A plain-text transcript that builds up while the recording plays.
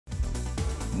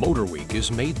MotorWeek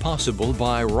is made possible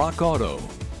by Rock Auto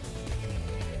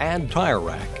and Tire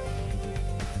Rack.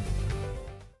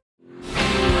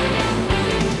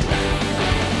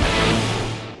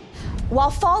 While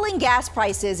falling gas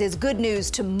prices is good news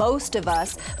to most of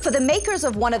us, for the makers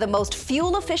of one of the most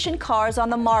fuel-efficient cars on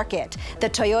the market, the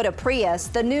Toyota Prius,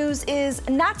 the news is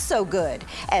not so good,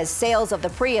 as sales of the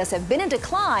Prius have been in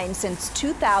decline since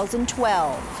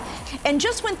 2012. And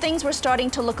just when things were starting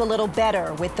to look a little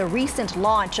better with the recent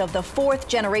launch of the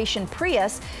fourth-generation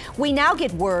Prius, we now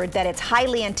get word that its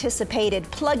highly anticipated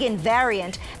plug-in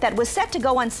variant that was set to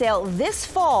go on sale this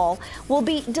fall will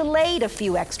be delayed a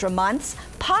few extra months,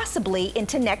 possibly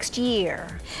into next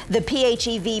year. The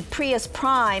PHEV Prius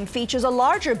Prime features a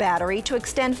larger battery to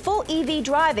extend full EV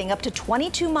driving up to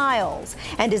 22 miles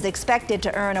and is expected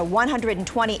to earn a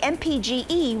 120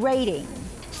 MPGe rating.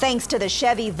 Thanks to the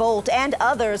Chevy Volt and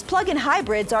others, plug-in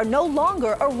hybrids are no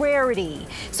longer a rarity,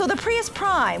 so the Prius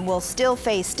Prime will still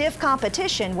face stiff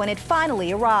competition when it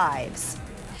finally arrives.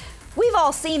 We've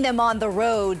all seen them on the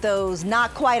road, those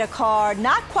not quite a car,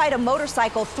 not quite a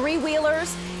motorcycle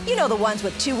three-wheelers. You know, the ones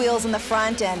with two wheels in the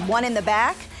front and one in the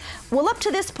back. Well, up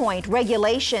to this point,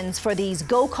 regulations for these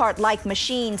go-kart-like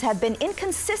machines have been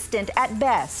inconsistent at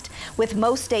best, with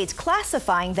most states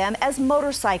classifying them as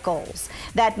motorcycles.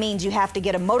 That means you have to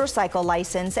get a motorcycle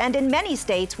license and in many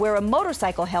states wear a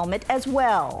motorcycle helmet as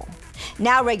well.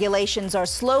 Now regulations are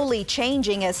slowly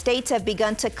changing as states have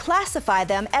begun to classify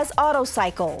them as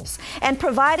autocycles. And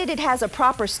provided it has a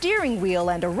proper steering wheel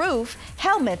and a roof,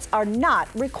 helmets are not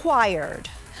required.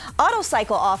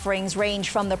 Autocycle offerings range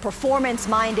from the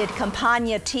performance-minded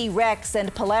Campagna T-Rex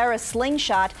and Polaris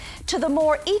Slingshot to the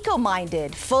more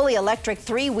eco-minded, fully electric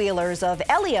three-wheelers of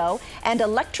Elio and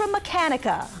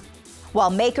Electromechanica. While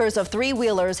makers of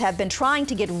three-wheelers have been trying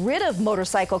to get rid of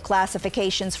motorcycle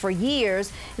classifications for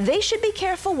years, they should be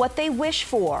careful what they wish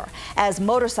for, as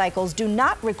motorcycles do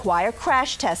not require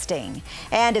crash testing.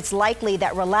 And it's likely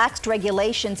that relaxed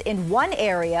regulations in one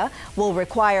area will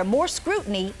require more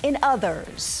scrutiny in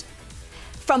others.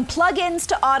 From plug-ins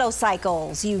to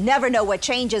autocycles, you never know what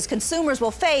changes consumers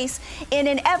will face in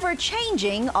an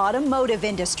ever-changing automotive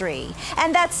industry.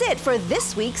 And that's it for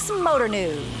this week's Motor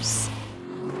News.